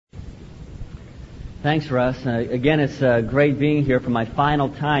Thanks, Russ. Again, it's great being here for my final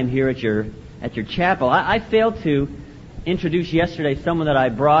time here at your chapel. I failed to introduce yesterday someone that I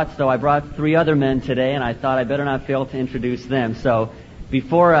brought, so I brought three other men today, and I thought I better not fail to introduce them. So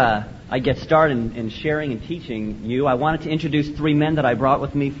before I get started in sharing and teaching you, I wanted to introduce three men that I brought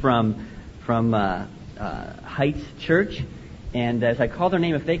with me from Heights Church. And as I call their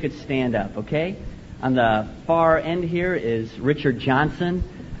name, if they could stand up, okay? On the far end here is Richard Johnson.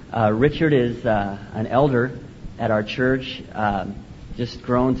 Richard is an elder at our church, just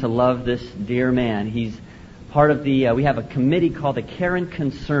grown to love this dear man. He's part of we have a committee called the Care and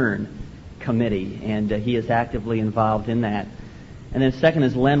Concern Committee, and he is actively involved in that. And then second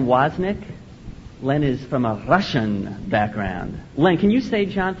is Len Wozniak. Len is from a Russian background. Len, can you say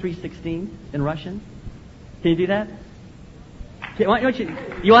John 3:16 in Russian? Can you do that? You want to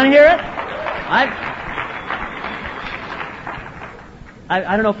hear it?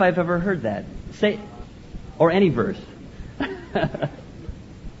 I don't know if I've ever heard that. Say, or any verse.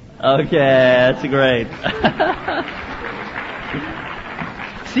 Okay, that's great.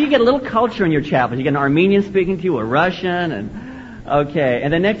 See, you get a little culture in your chapel. You get an Armenian speaking to you, a Russian, and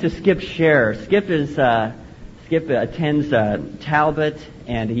then next is Skip Scherer. Skip attends Talbot,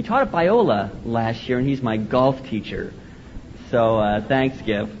 and he taught at Biola last year, and he's my golf teacher. So thanks,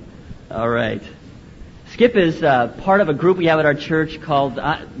 Skip. All right. Skip is part of a group we have at our church called,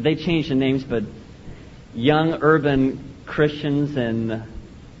 they changed the names, but Young Urban Christians and,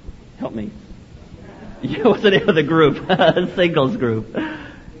 help me. What's the name of the group? Singles group.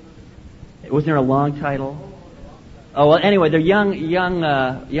 Wasn't there a long title? Oh, well, anyway, they're young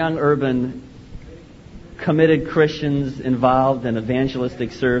urban committed Christians involved in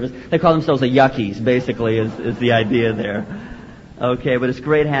evangelistic service. They call themselves the Yuckies, basically, is the idea there. Okay, but it's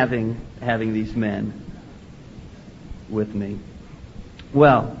great having these men with me.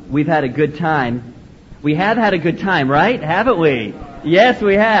 Well, we've had a good time. We have had a good time, right? Haven't we? Yes,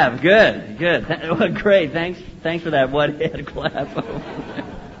 we have. Good. Well, great. Thanks for that one-hand clap.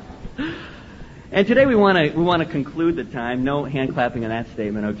 And today we want to conclude the time. No hand clapping on that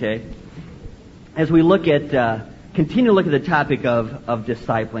statement, okay? As we continue to look at the topic of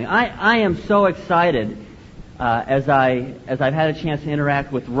discipling. I am so excited as I've had a chance to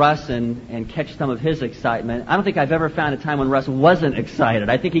interact with Russ and catch some of his excitement. I don't think I've ever found a time when Russ wasn't excited.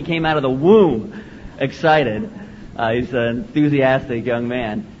 I think he came out of the womb excited. He's an enthusiastic young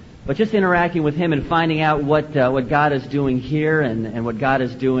man. But just interacting with him and finding out what God is doing here and what God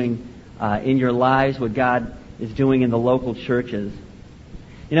is doing in your lives, what God is doing in the local churches.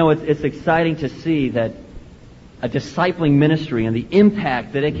 You know, it's exciting to see that a discipling ministry and the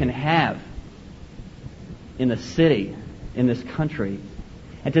impact that it can have in the city, in this country,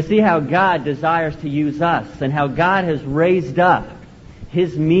 and to see how God desires to use us and how God has raised up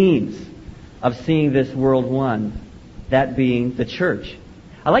His means of seeing this world one, that being the church.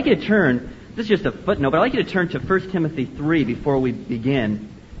 I'd like you to turn, this is just a footnote, but I'd like you to turn to 1 Timothy 3 before we begin.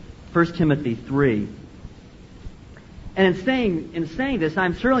 1 Timothy 3. And in saying this,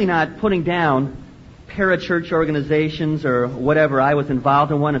 I'm certainly not putting down parachurch organizations or whatever. I was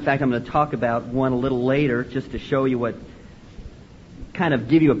involved in one. In fact, I'm going to talk about one a little later just to show you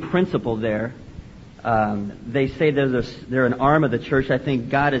give you a principle there. They say they're an arm of the church. I think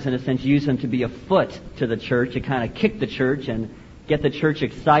God has, in a sense, used them to be a foot to the church, to kind of kick the church and get the church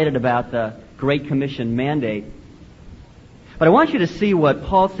excited about the Great Commission mandate. But I want you to see what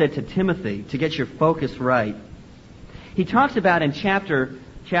Paul said to Timothy to get your focus right. He talks about in chapter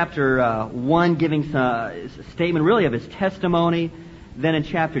 1 giving a statement really of his testimony. Then in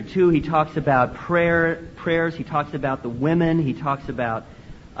chapter 2 he talks about prayers. He talks about the women. He talks about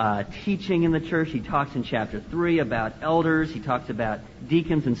teaching in the church. He talks in chapter 3 about elders. He talks about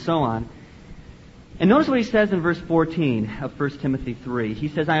deacons and so on. And notice what he says in verse 14 of 1 Timothy 3. He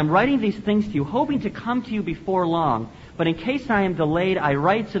says, I am writing these things to you, hoping to come to you before long. But in case I am delayed, I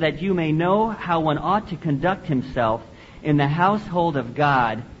write so that you may know how one ought to conduct himself in the household of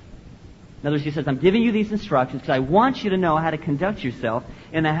God. In other words, he says, I'm giving you these instructions because I want you to know how to conduct yourself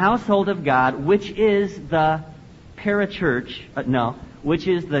in the household of God, which is the which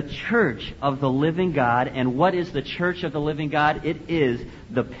is the church of the living God. And what is the church of the living God? It is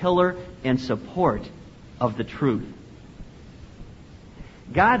the pillar and support of the truth.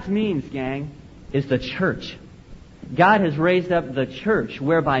 God's means, gang, is the church. God has raised up the church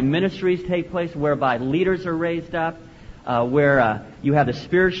whereby ministries take place, whereby leaders are raised up, where you have the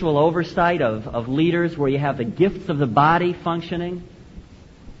spiritual oversight of leaders, where you have the gifts of the body functioning.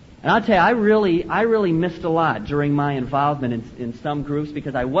 And I'll tell you, I really missed a lot during my involvement in some groups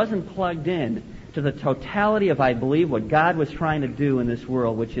because I wasn't plugged in to the totality of, I believe, what God was trying to do in this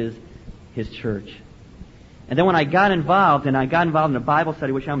world, which is His church. And then when I got involved in a Bible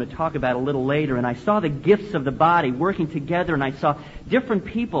study, which I'm going to talk about a little later, and I saw the gifts of the body working together, and I saw different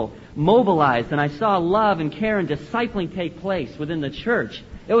people mobilized, and I saw love and care and discipling take place within the church.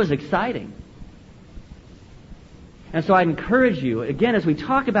 It was exciting. And so I'd encourage you, again, as we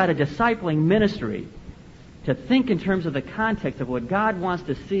talk about a discipling ministry, to think in terms of the context of what God wants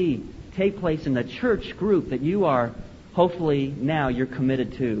to see take place in the church group that you are, hopefully now you're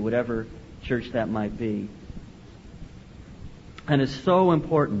committed to, whatever church that might be. And it's so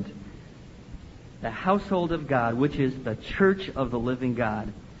important, the household of God, which is the church of the living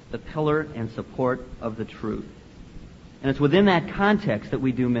God, the pillar and support of the truth. And it's within that context that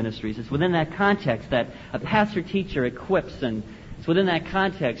we do ministries. It's within that context that a pastor-teacher equips, and it's within that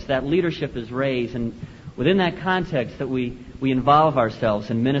context that leadership is raised, and within that context that we involve ourselves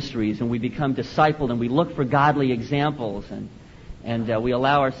in ministries, and we become discipled, and we look for godly examples, and we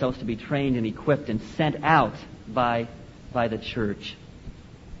allow ourselves to be trained and equipped and sent out by the church.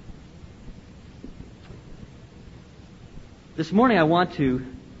 This morning I want to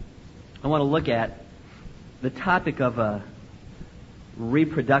look at the topic of a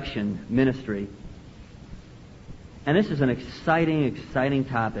reproduction ministry. And this is an exciting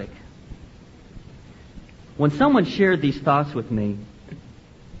topic. When someone shared these thoughts with me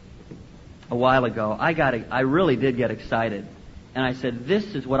a while ago, I really did get excited. And I said,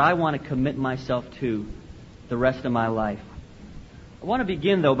 this is what I want to commit myself to the rest of my life. I want to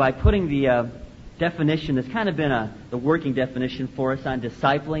begin, though, by putting the definition that's kind of been the working definition for us on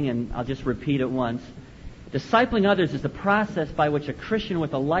discipling, and I'll just repeat it once. Discipling others is the process by which a Christian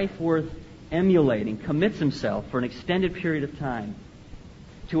with a life worth emulating commits himself for an extended period of time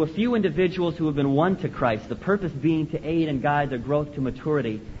to a few individuals who have been won to Christ, the purpose being to aid and guide their growth to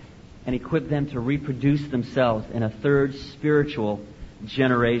maturity and equip them to reproduce themselves in a third spiritual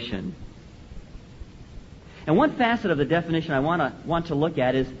generation. And one facet of the definition I want to look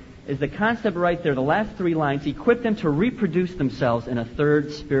at is the concept right there, the last three lines, equip them to reproduce themselves in a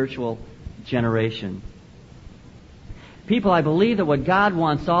third spiritual generation. People, I believe that what God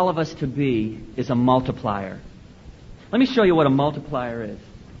wants all of us to be is a multiplier. Let me show you what a multiplier is.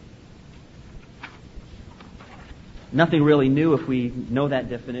 Nothing really new if we know that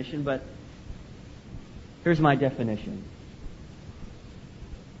definition, but here's my definition.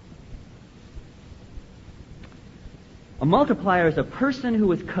 A multiplier is a person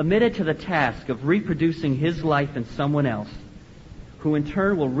who is committed to the task of reproducing his life in someone else, who in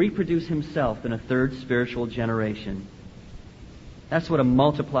turn will reproduce himself in a third spiritual generation. That's what a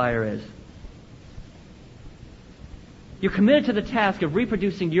multiplier is. You're committed to the task of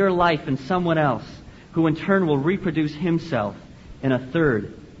reproducing your life in someone else, who in turn will reproduce himself in a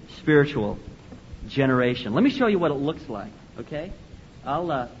third spiritual generation. Let me show you what it looks like, okay?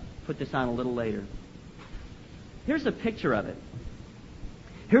 I'll put this on a little later. Here's a picture of it.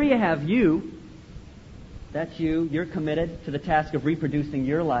 Here you have you. That's you. You're committed to the task of reproducing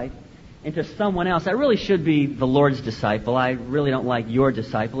your life into someone else. That really should be the Lord's disciple. I really don't like your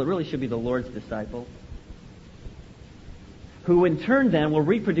disciple. It really should be the Lord's disciple, who in turn then will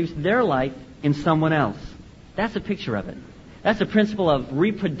reproduce their life in someone else. That's a picture of it. That's the principle of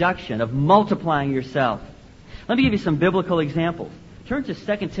reproduction, of multiplying yourself. Let me give you some biblical examples. Turn to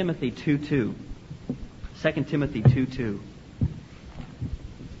 2 Timothy 2:2. 2 Timothy 2:2.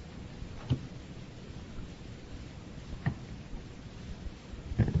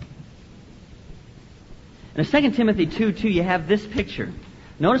 In 2 Timothy 2:2, you have this picture.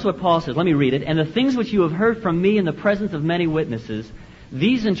 Notice what Paul says. Let me read it. And the things which you have heard from me in the presence of many witnesses,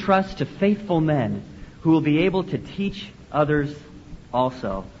 these entrust to faithful men who will be able to teach others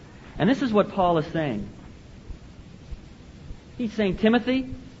also. And this is what Paul is saying. He's saying, Timothy,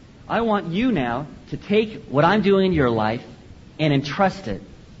 I want you now to take what I'm doing in your life and entrust it.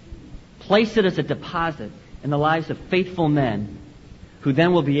 Place it as a deposit in the lives of faithful men who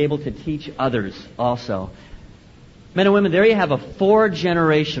then will be able to teach others also. Men and women, there you have four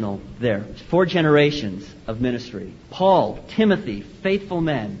generations of ministry. Paul, Timothy, faithful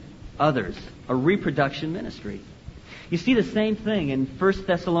men, others, a reproduction ministry. You see the same thing in 1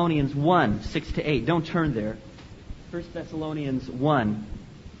 Thessalonians 1:6-8. Don't turn there. 1 Thessalonians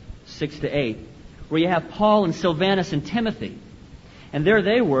 1:6-8, where you have Paul and Silvanus and Timothy. And there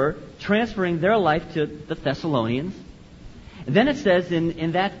they were, transferring their life to the Thessalonians. And then it says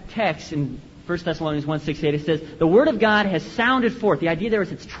in that text, in 1 Thessalonians 1:6-8, it says, the Word of God has sounded forth. The idea there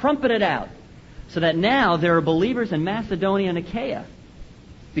is it's trumpeted out. So that now there are believers in Macedonia and Achaia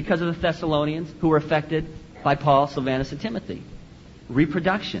because of the Thessalonians who were affected by Paul, Silvanus, and Timothy.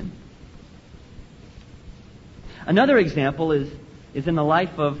 Reproduction. Another example is in the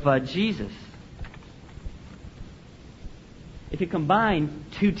life of Jesus. If you combine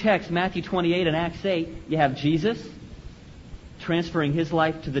two texts, Matthew 28 and Acts 8, you have Jesus transferring his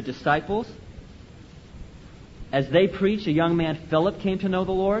life to the disciples. As they preached, a young man, Philip, came to know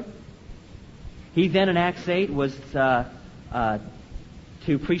the Lord. He then, in Acts 8, was to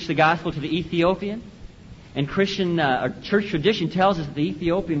preach the gospel to the Ethiopian. And Christian church tradition tells us that the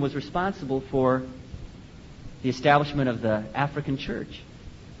Ethiopian was responsible for the establishment of the African church.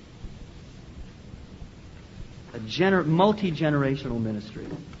 A multi-generational ministry.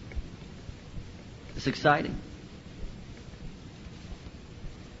 It's exciting.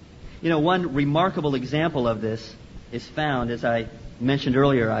 You know, one remarkable example of this is found, as I mentioned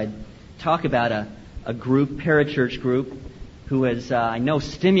earlier, I talk about a group, parachurch group, who has, I know,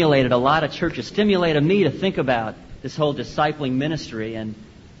 stimulated a lot of churches, stimulated me to think about this whole discipling ministry. And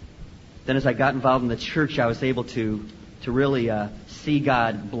then as I got involved in the church, I was able to really see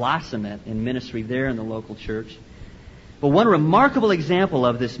God blossom it in ministry there in the local church. But one remarkable example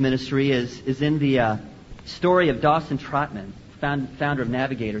of this ministry is in the story of Dawson Trotman, founder of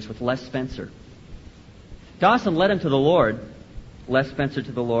Navigators, with Les Spencer. Dawson led him to the Lord, Les Spencer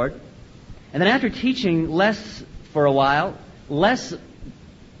to the Lord. And then after teaching Les for a while, Les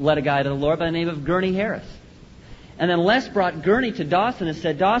led a guy to the Lord by the name of Gurney Harris. And then Les brought Gurney to Dawson and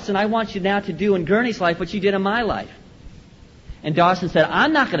said, Dawson, I want you now to do in Gurney's life what you did in my life. And Dawson said,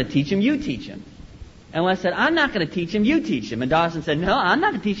 I'm not going to teach him, you teach him. And Les said, I'm not going to teach him, you teach him. And Dawson said, no, I'm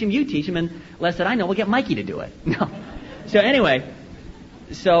not going to teach him, you teach him. And Les said, I know, we'll get Mikey to do it. No. So anyway,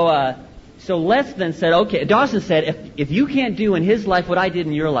 so Les then said, okay, Dawson said, if you can't do in his life what I did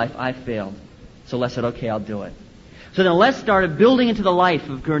in your life, I failed. So Les said, okay, I'll do it. So then Les started building into the life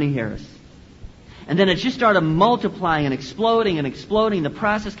of Gurney Harris. And then it just started multiplying and exploding and exploding. The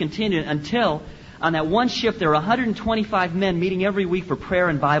process continued until on that one ship there were 125 men meeting every week for prayer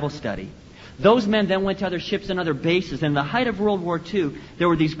and Bible study. Those men then went to other ships and other bases. In the height of World War II, there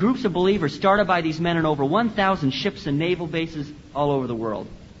were these groups of believers started by these men in over 1,000 ships and naval bases all over the world.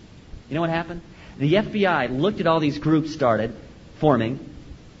 You know what happened? The FBI looked at all these groups forming,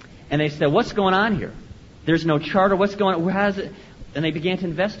 and they said, what's going on here? There's no charter. What's going on? How is it? And they began to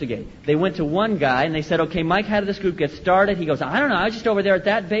investigate. They went to one guy and they said, okay, Mike, how did this group get started? He goes, I don't know. I was just over there at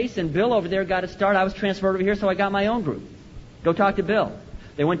that base and Bill over there got it started. I was transferred over here, so I got my own group. Go talk to Bill.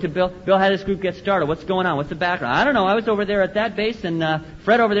 They went to Bill. Bill, how did this group get started? What's going on? What's the background? I don't know. I was over there at that base and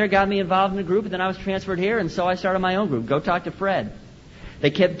Fred over there got me involved in the group and then I was transferred here and so I started my own group. Go talk to Fred.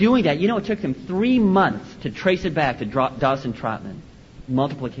 They kept doing that. You know, it took them 3 months to trace it back to Dawson Trotman.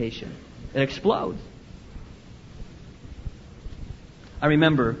 Multiplication. It explodes. I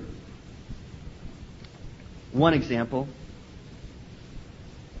remember one example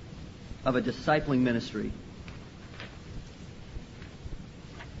of a discipling ministry.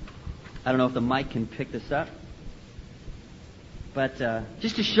 I don't know if the mic can pick this up, but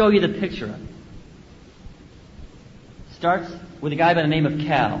just to show you the picture of it. Starts with a guy by the name of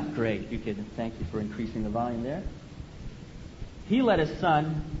Cal. Great. You could thank you for increasing the volume there. He led his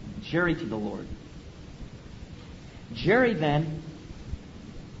son, Jerry, to the Lord. Jerry then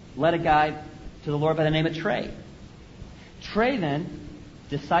led a guy to the Lord by the name of Trey. Trey then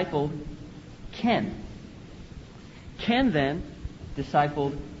discipled Ken. Ken then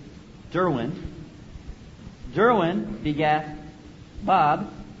discipled Derwin. Derwin begat Bob.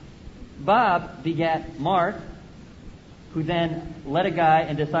 Bob begat Mark, who then led a guy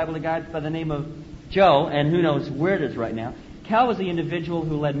and discipled a guy by the name of Joe, and who knows where it is right now. Cal was the individual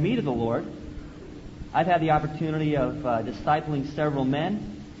who led me to the Lord. I've had the opportunity of discipling several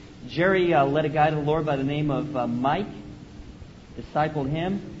men. Jerry led a guy to the Lord by the name of Mike, discipled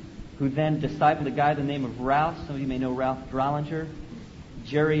him, who then discipled a guy by the name of Ralph. Some of you may know Ralph Drollinger.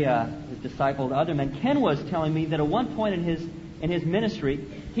 Jerry has discipled other men. Ken was telling me that at one point in his ministry,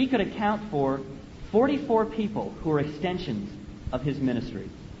 he could account for 44 people who were extensions of his ministry.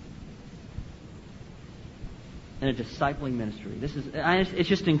 In a discipling ministry. It's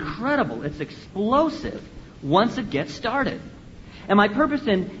just incredible. It's explosive once it gets started. And my purpose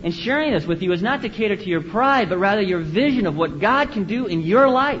in sharing this with you is not to cater to your pride, but rather your vision of what God can do in your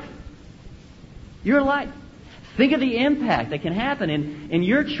life. Your life. Think of the impact that can happen in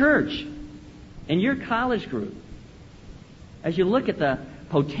your church, in your college group. As you look at the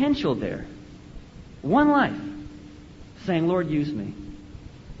potential there. One life. Saying, Lord, use me.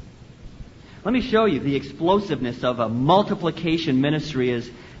 Let me show you the explosiveness of a multiplication ministry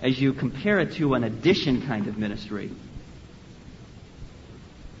as you compare it to an addition kind of ministry.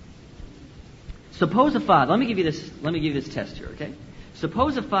 Suppose a father, let me give you this test here, okay?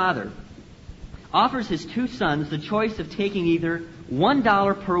 Suppose a father offers his 2 sons the choice of taking either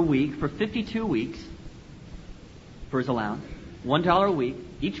 $1 per week for 52 weeks for his allowance, $1 a week,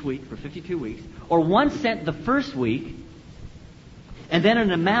 each week for 52 weeks, or 1 cent the first week, and then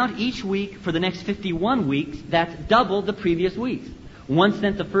an amount each week for the next 51 weeks that's double the previous weeks. 1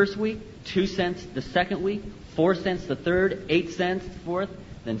 cent the first week, 2 cents the second week, 4 cents the third, 8 cents the fourth,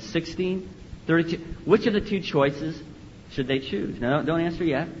 then 16, 32. Which of the two choices should they choose? No, don't answer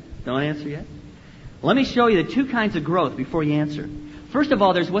yet. Don't answer yet. Let me show you the two kinds of growth before you answer. First of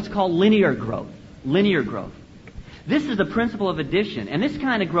all, there's what's called linear growth. Linear growth. This is the principle of addition. And this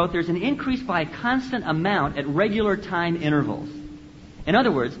kind of growth, there's an increase by a constant amount at regular time intervals. In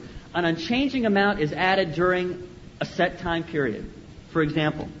other words, an unchanging amount is added during a set time period. For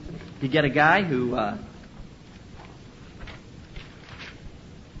example, you get a guy who,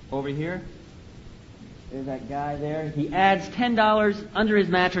 over here, there's that guy there. He adds $10 under his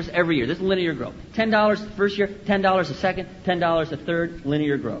mattress every year. This is linear growth. $10 the first year, $10 the second, $10 the third,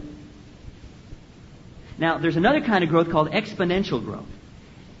 linear growth. Now, there's another kind of growth called exponential growth.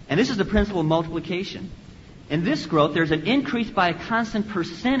 And this is the principle of multiplication. In this growth, there's an increase by a constant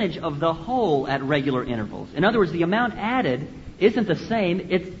percentage of the whole at regular intervals. In other words, the amount added isn't the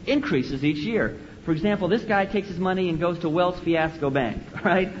same. It increases each year. For example, this guy takes his money and goes to Wells Fiasco Bank,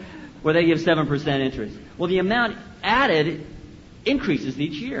 right, where they give 7% interest. Well, the amount added increases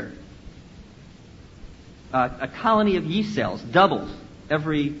each year. A colony of yeast cells doubles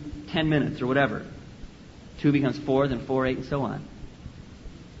every 10 minutes or whatever. 2 becomes 4, then 4, 8, and so on.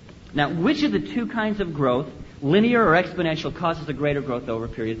 Now, which of the two kinds of growth, linear or exponential, causes the greater growth over a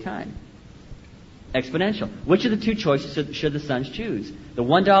period of time? Exponential. Which of the two choices should the sons choose? The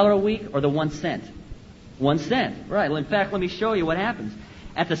 $1 a week or the 1 cent? 1 cent. Right. Well, in fact, let me show you what happens.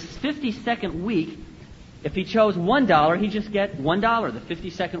 At the 52nd week, if he chose $1, he'd just get $1 the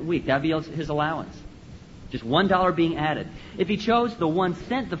 52nd week. That would be his allowance. Just $1 being added. If he chose the 1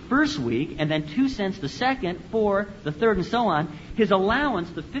 cent the first week, and then 2 cents the second, 4 the third, and so on, his allowance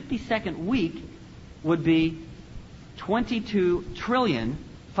the 52nd week would be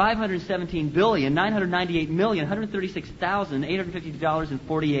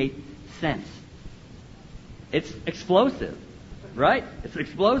 $22,517,998,136,852.48. It's explosive, right? It's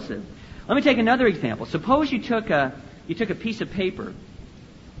explosive. Let me take another example. Suppose you took a piece of paper,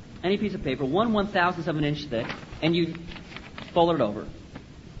 any piece of paper, 1/1000th of an inch thick, and you fold it over.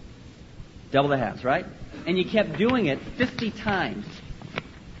 Double the halves, right? And you kept doing it 50 times.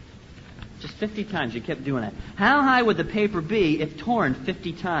 Just 50 times you kept doing that. How high would the paper be if torn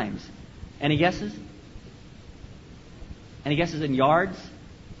 50 times? Any guesses? Any guesses in yards?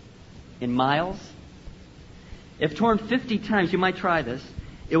 In miles? If torn 50 times, you might try this,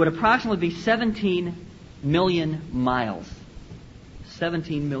 it would approximately be 17 million miles.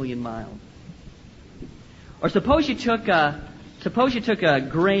 17 million miles. Or suppose you took a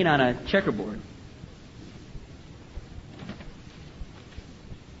grain on a checkerboard,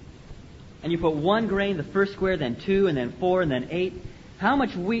 and you put 1 grain the first square, then 2, and then 4, and then 8. How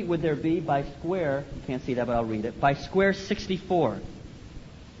much wheat would there be by square? You can't see that, but I'll read it. By square 64.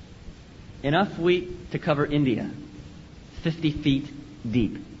 Enough wheat to cover India, 50 feet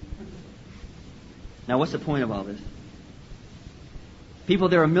deep. Now, what's the point of all this? People,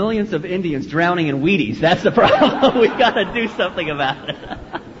 there are millions of Indians drowning in Wheaties. That's the problem. We've got to do something about it.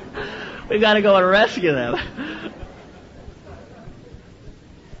 We've got to go and rescue them.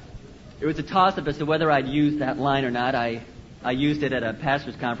 It was a toss-up as to whether I'd use that line or not. I used it at a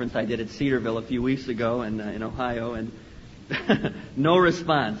pastor's conference I did at Cedarville a few weeks ago in Ohio, and no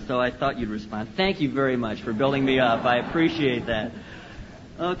response, so I thought you'd respond. Thank you very much for building me up. I appreciate that.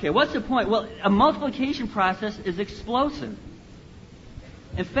 Okay, what's the point? Well, a multiplication process is explosive.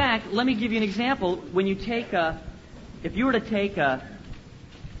 In fact, let me give you an example. When you take if you were to take an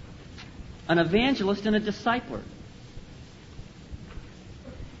evangelist and a discipler,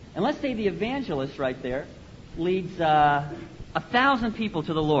 and let's say the evangelist right there leads 1,000 people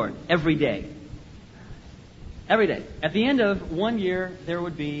to the Lord every day. Every day. At the end of 1 year, there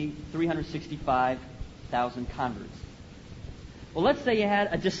would be 365,000 converts. Well, let's say you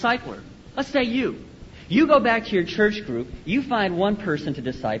had a discipler. Let's say you. You go back to your church group, you find one person to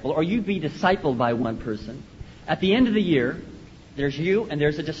disciple, or you be discipled by one person. At the end of the year, there's you and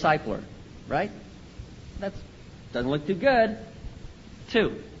there's a discipler, right? That doesn't look too good.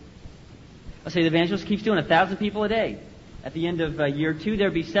 2. Let's say the evangelist keeps doing 1,000 people a day. At the end of year 2,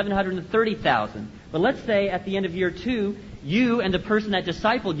 there'd be 730,000. But let's say at the end of year 2, you and the person that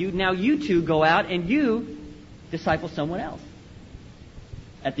discipled you, now you two go out and you disciple someone else.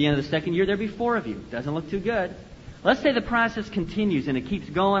 At the end of the second year, there'd be 4 of you. Doesn't look too good. Let's say the process continues and it keeps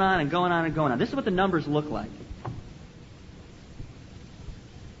going on and going on and going on. This is what the numbers look like.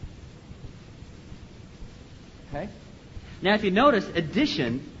 Okay? Now, if you notice,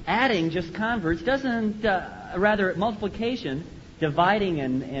 addition, adding just converts, doesn't, rather multiplication, dividing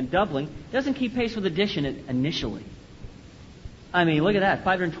and doubling, doesn't keep pace with addition initially. I mean, look at that,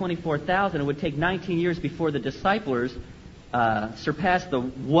 524,000. It would take 19 years before the disciplers surpassed the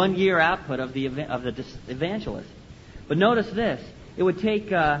 1 year output of the evangelist. But notice this, it would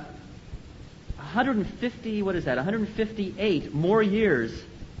take 158 more years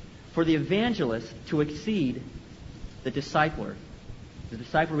for the evangelist to exceed the discipler. The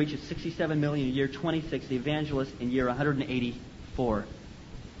discipler reaches 67 million in year 26, the evangelist in year 184.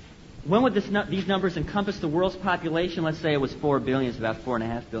 When would these numbers encompass the world's population? Let's say it was 4 billion, it's about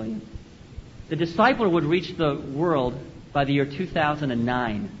 4.5 billion. The discipler would reach the world by the year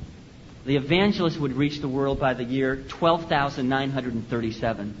 2009. The evangelist would reach the world by the year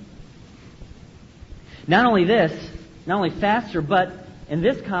 12,937. Not only faster, but in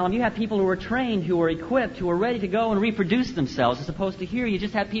this column you have people who are trained, who are equipped, who are ready to go and reproduce themselves, as opposed to here you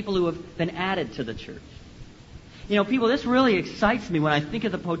just have people who have been added to the church. You know, people, this really excites me when I think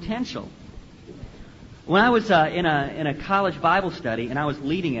of the potential. When I was in a college Bible study, and I was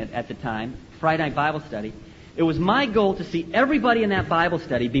leading it at the time, Friday night Bible study, it was my goal to see everybody in that Bible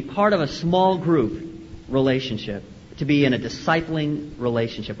study be part of a small group relationship, to be in a discipling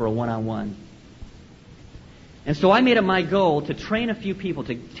relationship or a one-on-one. And so I made it my goal to train a few people,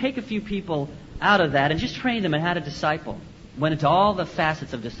 to take a few people out of that and just train them in how to disciple. Went into all the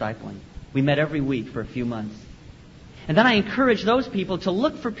facets of discipling. We met every week for a few months. And then I encouraged those people to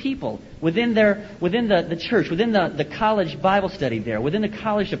look for people within the church, within the college Bible study there, within the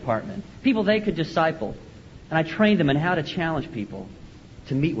college department, people they could disciple. And I trained them in how to challenge people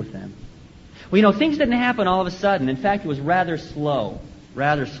to meet with them. Well, you know, things didn't happen all of a sudden. In fact, it was rather slow.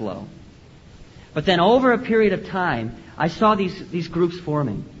 But then over a period of time, I saw these groups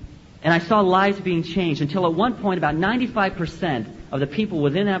forming. And I saw lives being changed until at one point about 95% of the people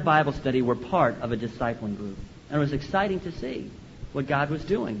within that Bible study were part of a discipling group. And it was exciting to see what God was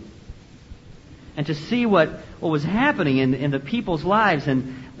doing. And to see what was happening in the people's lives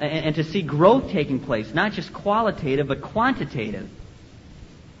and to see growth taking place, not just qualitative but quantitative.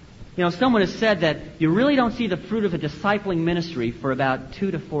 You know, someone has said that you really don't see the fruit of a discipling ministry for about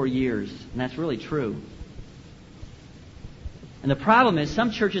 2 to 4 years. And that's really true. And the problem is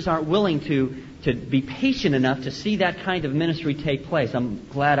some churches aren't willing to be patient enough to see that kind of ministry take place. I'm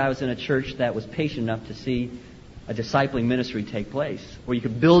glad I was in a church that was patient enough to see a discipling ministry take place, where you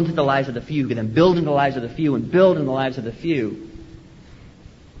could build into the lives of the few, you could then build into the lives of the few and build in the lives of the few.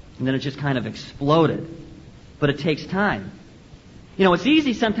 And then it just kind of exploded. But it takes time. You know, it's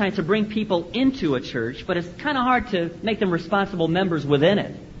easy sometimes to bring people into a church, but it's kind of hard to make them responsible members within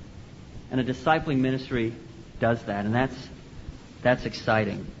it. And a discipling ministry does that, and that's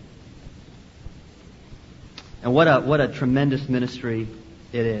exciting. And what a tremendous ministry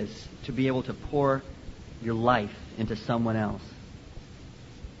it is to be able to pour your life into someone else.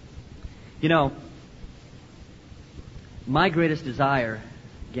 You know, my greatest desire,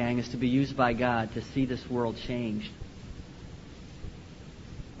 gang, is to be used by God to see this world changed.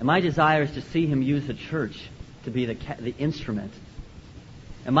 And my desire is to see Him use the church to be the instrument.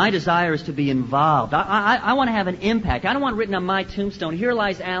 And my desire is to be involved. I want to have an impact. I don't want written on my tombstone, here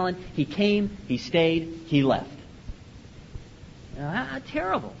lies Allan, he came, he stayed, he left. You know,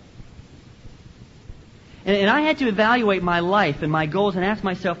 terrible. And I had to evaluate my life and my goals and ask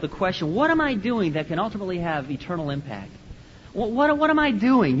myself the question, what am I doing that can ultimately have eternal impact? What am I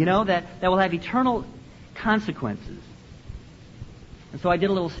doing, you know, that will have eternal consequences? And so I did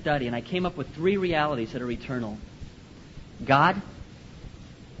a little study, and I came up with 3 realities that are eternal. God,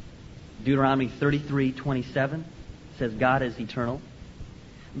 Deuteronomy 33:27 says God is eternal.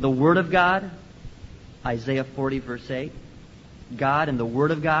 The Word of God, Isaiah 40, verse 8. God and the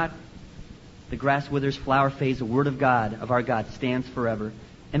Word of God. The grass withers, flower fades, the Word of God, of our God, stands forever.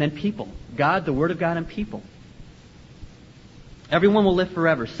 And then people. God, the Word of God, and people. Everyone will live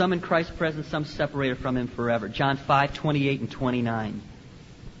forever. Some in Christ's presence, some separated from Him forever. John 5:28 and 29.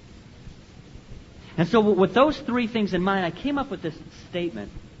 And so with those 3 things in mind, I came up with this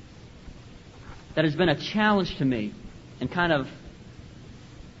statement that has been a challenge to me and kind of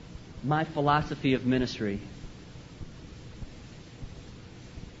my philosophy of ministry.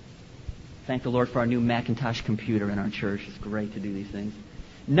 Thank the Lord for our new Macintosh computer in our church. It's great to do these things.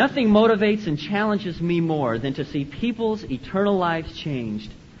 Nothing motivates and challenges me more than to see people's eternal lives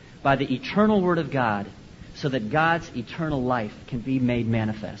changed by the eternal Word of God so that God's eternal life can be made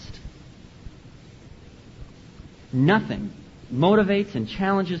manifest. Nothing motivates and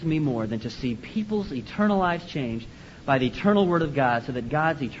challenges me more than to see people's eternal lives changed by the eternal Word of God so that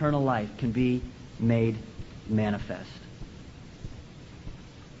God's eternal life can be made manifest.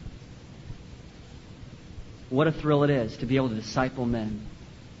 What a thrill it is to be able to disciple men.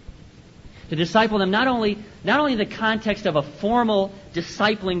 To disciple them not only in the context of a formal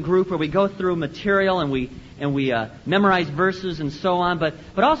discipling group where we go through material and we memorize verses and so on, but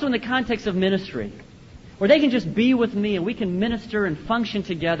also in the context of ministry, where they can just be with me and we can minister and function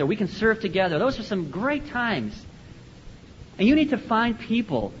together. We can serve together. Those are some great times. And you need to find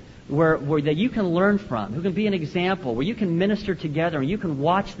people where that you can learn from, who can be an example, where you can minister together and you can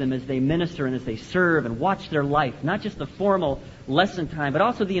watch them as they minister and as they serve and watch their life, not just the formal lesson time, but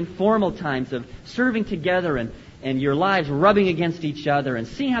also the informal times of serving together and your lives rubbing against each other and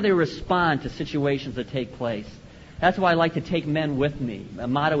seeing how they respond to situations that take place. That's why I like to take men with me. My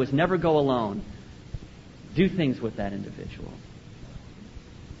motto is never go alone. Do things with that individual.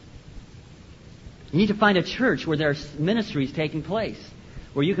 You need to find a church where there are ministries taking place,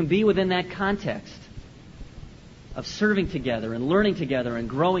 where you can be within that context of serving together and learning together and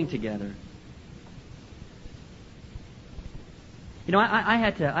growing together. You know, I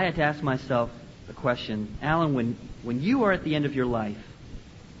had to ask myself the question, Allan, when you are at the end of your life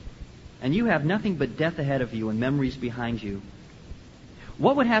and you have nothing but death ahead of you and memories behind you,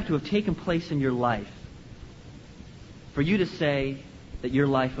 what would have to have taken place in your life for you to say that your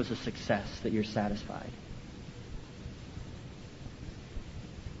life was a success, that you're satisfied?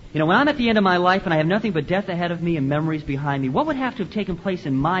 You know, when I'm at the end of my life and I have nothing but death ahead of me and memories behind me, what would have to have taken place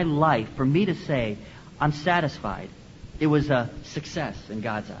in my life for me to say, I'm satisfied? It was a success in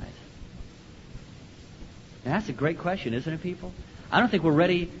God's eyes. And that's a great question, isn't it, people? I don't think we're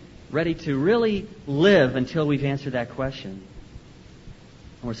ready to really live until we've answered that question.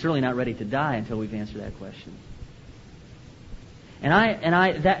 And we're certainly not ready to die until we've answered that question. And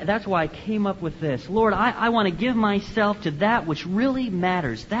that's why I came up with this. Lord, I want to give myself to that which really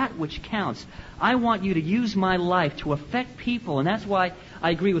matters, that which counts. I want you to use my life to affect people. And that's why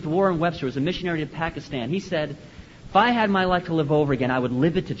I agree with Warren Webster, who was a missionary to Pakistan. He said, if I had my life to live over again, I would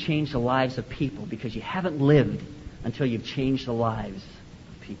live it to change the lives of people, because you haven't lived until you've changed the lives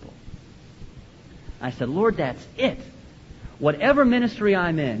of people. I said, Lord, that's it. Whatever ministry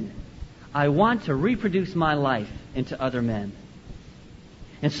I'm in, I want to reproduce my life into other men.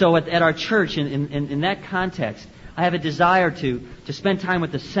 And so at our church, in that context, I have a desire to spend time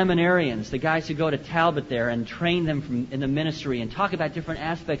with the seminarians, the guys who go to Talbot there, and train them in the ministry and talk about different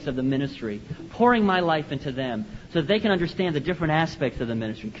aspects of the ministry, pouring my life into them so that they can understand the different aspects of the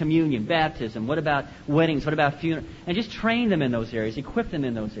ministry, communion, baptism, what about weddings, what about funerals, and just train them in those areas, equip them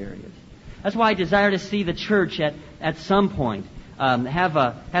in those areas. That's why I desire to see the church at some point have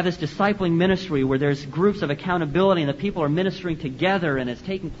this discipling ministry where there's groups of accountability and the people are ministering together and it's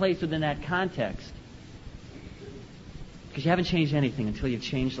taking place within that context. Because you haven't changed anything until you've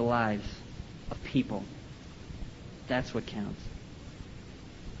changed the lives of people. That's what counts.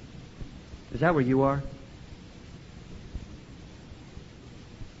 Is that where you are?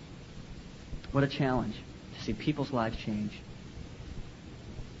 What a challenge to see people's lives change.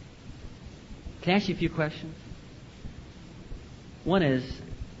 Can I ask you a few questions? One is,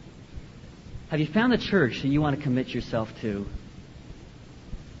 have you found the church that you want to commit yourself to?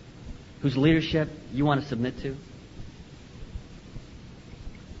 Whose leadership you want to submit to?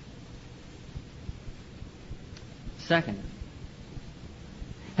 Second,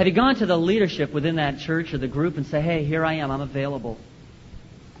 have you gone to the leadership within that church or the group and say, hey, here I am, I'm available?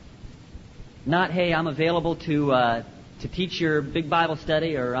 Not, hey, I'm available to teach your big Bible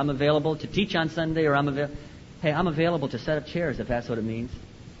study, or I'm available to teach on Sunday, or I'm available to set up chairs, if that's what it means.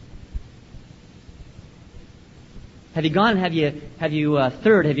 Have you gone and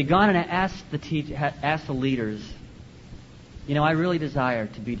asked the leaders, you know, I really desire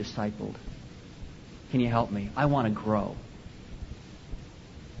to be discipled. Can you help me? I want to grow.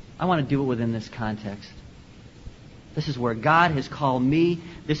 I want to do it within this context. This is where God has called me.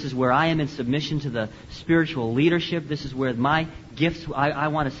 This is where I am in submission to the spiritual leadership. This is where my gifts, I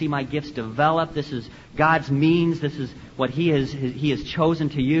want to see my gifts develop. This is God's means. This is what He has chosen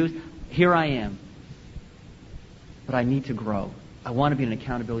to use. Here I am. But I need to grow. I want to be in an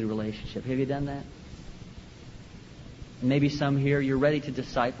accountability relationship. Have you done that? And maybe some here, you're ready to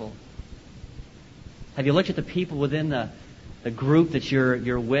disciple. Have you looked at the people within the group that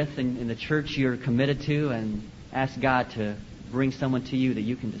you're with and in the church you're committed to, and ask God to bring someone to you that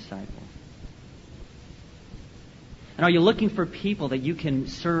you can disciple? And are you looking for people that you can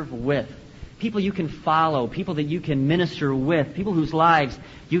serve with? People you can follow, people that you can minister with, people whose lives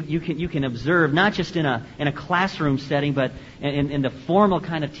you can observe, not just in a classroom setting, but in the formal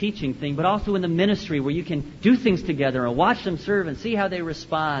kind of teaching thing, but also in the ministry where you can do things together and watch them serve and see how they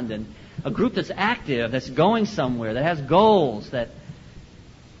respond, and a group that's active, that's going somewhere, that has goals, that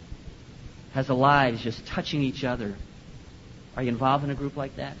has the lives just touching each other. Are you involved in a group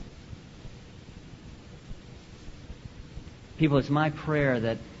like that? People, it's my prayer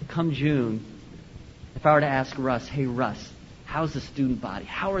that come June, if I were to ask Russ, hey Russ, how's the student body?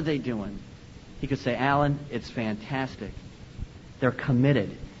 How are they doing? He could say, Allan, it's fantastic. They're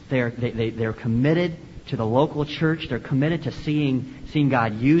committed. They're committed to the local church. They're committed to seeing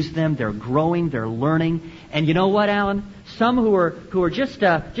God use them. They're growing. They're learning. And you know what, Allan? Some who are just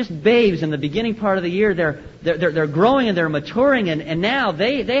babes in the beginning part of the year, they're growing and they're maturing, and now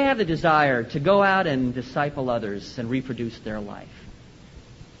they have the desire to go out and disciple others and reproduce their life.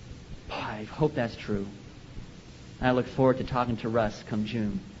 Boy, I hope that's true. I look forward to talking to Russ come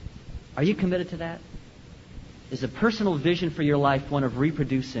June. Are you committed to that? Is a personal vision for your life one of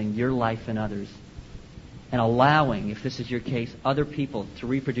reproducing your life in others and allowing, if this is your case, other people to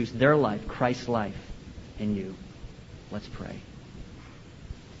reproduce their life, Christ's life, in you? Let's pray.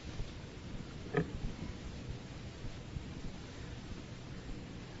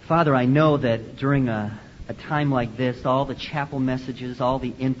 Father, I know that during a time like this, all the chapel messages, all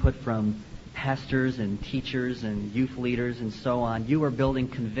the input from pastors and teachers and youth leaders and so on, you are building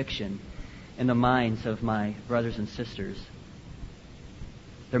conviction in the minds of my brothers and sisters.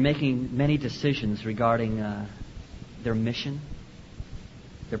 They're making many decisions regarding their mission,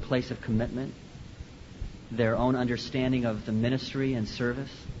 their place of commitment, their own understanding of the ministry and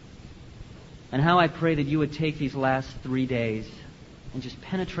service. And how I pray that you would take these last 3 days and just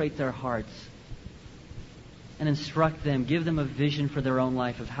penetrate their hearts and instruct them, give them a vision for their own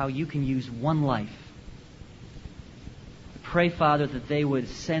life of how you can use one life. Pray, Father, that they would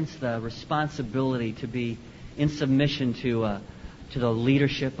sense the responsibility to be in submission to the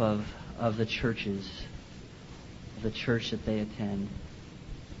leadership of the churches, of the church that they attend,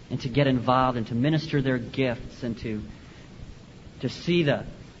 and to get involved and to minister their gifts and to see the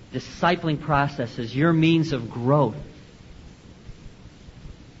discipling process as your means of growth.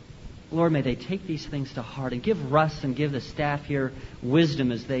 Lord, may they take these things to heart and give Russ and give the staff here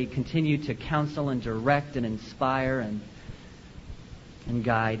wisdom as they continue to counsel and direct and inspire and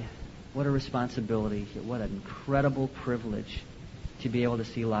guide. What a responsibility. What an incredible privilege to be able to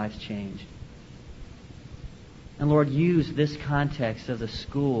see lives changed. And Lord, use this context of the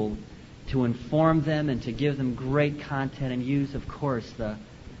school to inform them and to give them great content, and use, of course, the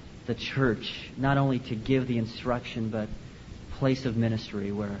church, not only to give the instruction, but place of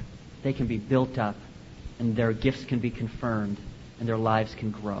ministry where they can be built up and their gifts can be confirmed and their lives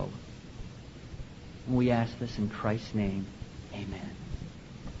can grow. And we ask this in Christ's name. Amen.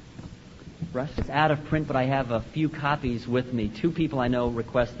 Russ, it's out of print, but I have a few copies with me. 2 people I know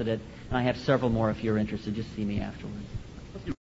requested it, and I have several more if you're interested. Just see me afterwards.